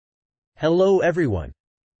Hello everyone.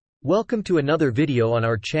 Welcome to another video on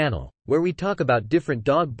our channel, where we talk about different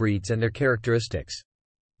dog breeds and their characteristics.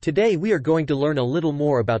 Today we are going to learn a little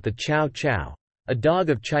more about the Chow Chow, a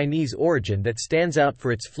dog of Chinese origin that stands out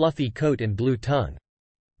for its fluffy coat and blue tongue.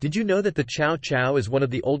 Did you know that the Chow Chow is one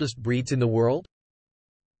of the oldest breeds in the world?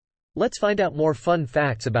 Let's find out more fun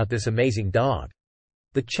facts about this amazing dog.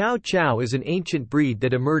 The Chow Chow is an ancient breed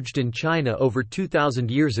that emerged in China over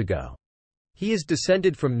 2,000 years ago. He is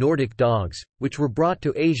descended from Nordic dogs, which were brought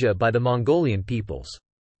to Asia by the Mongolian peoples.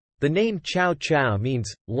 The name Chow Chow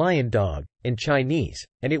means lion dog in Chinese,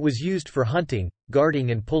 and it was used for hunting,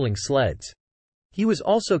 guarding and pulling sleds. He was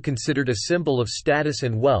also considered a symbol of status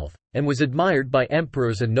and wealth, and was admired by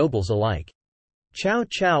emperors and nobles alike. Chow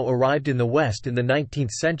Chow arrived in the West in the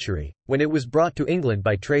 19th century, when it was brought to England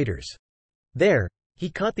by traders. There,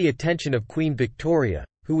 he caught the attention of Queen Victoria,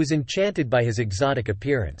 who was enchanted by his exotic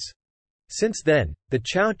appearance. Since then, the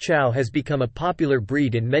Chow Chow has become a popular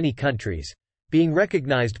breed in many countries, being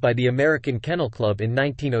recognized by the American Kennel Club in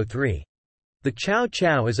 1903. The Chow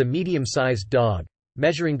Chow is a medium-sized dog,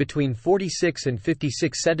 measuring between 46 and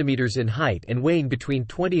 56 centimeters in height and weighing between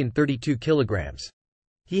 20 and 32 kilograms.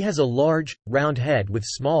 He has a large, round head with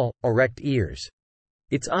small, erect ears.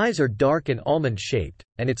 Its eyes are dark and almond-shaped,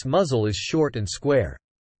 and its muzzle is short and square.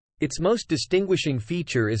 Its most distinguishing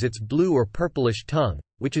feature is its blue or purplish tongue,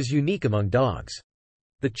 which is unique among dogs.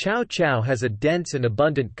 The Chow Chow has a dense and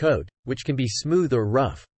abundant coat, which can be smooth or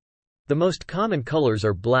rough. The most common colors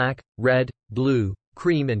are black, red, blue,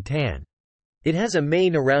 cream and tan. It has a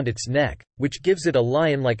mane around its neck, which gives it a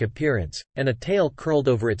lion-like appearance, and a tail curled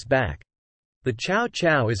over its back. The Chow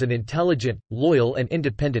Chow is an intelligent, loyal and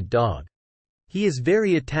independent dog. He is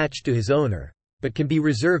very attached to his owner, but can be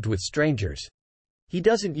reserved with strangers. He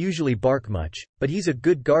doesn't usually bark much, but he's a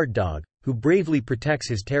good guard dog, who bravely protects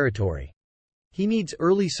his territory. He needs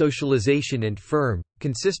early socialization and firm,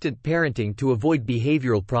 consistent parenting to avoid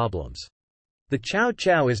behavioral problems. The Chow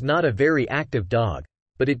Chow is not a very active dog,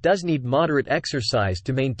 but it does need moderate exercise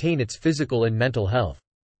to maintain its physical and mental health.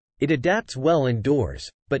 It adapts well indoors,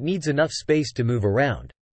 but needs enough space to move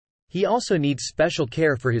around. He also needs special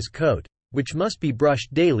care for his coat, which must be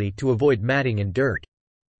brushed daily to avoid matting and dirt.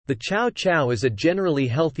 The Chow Chow is a generally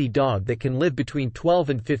healthy dog that can live between 12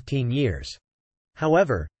 and 15 years.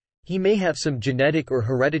 However, he may have some genetic or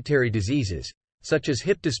hereditary diseases, such as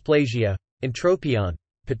hip dysplasia, entropion,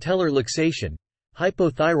 patellar luxation,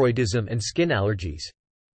 hypothyroidism and skin allergies.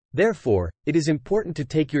 Therefore, it is important to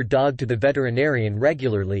take your dog to the veterinarian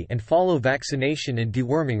regularly and follow vaccination and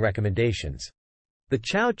deworming recommendations. The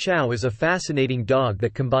Chow Chow is a fascinating dog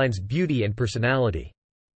that combines beauty and personality.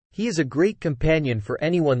 He is a great companion for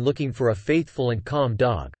anyone looking for a faithful and calm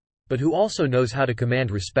dog, but who also knows how to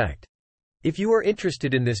command respect. If you are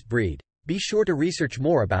interested in this breed, be sure to research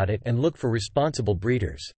more about it and look for responsible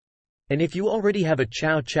breeders. And if you already have a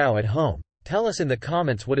Chow Chow at home, tell us in the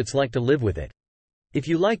comments what it's like to live with it. If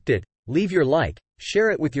you liked it, leave your like,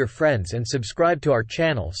 share it with your friends and subscribe to our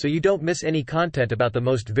channel so you don't miss any content about the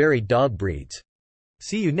most varied dog breeds.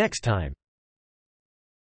 See you next time.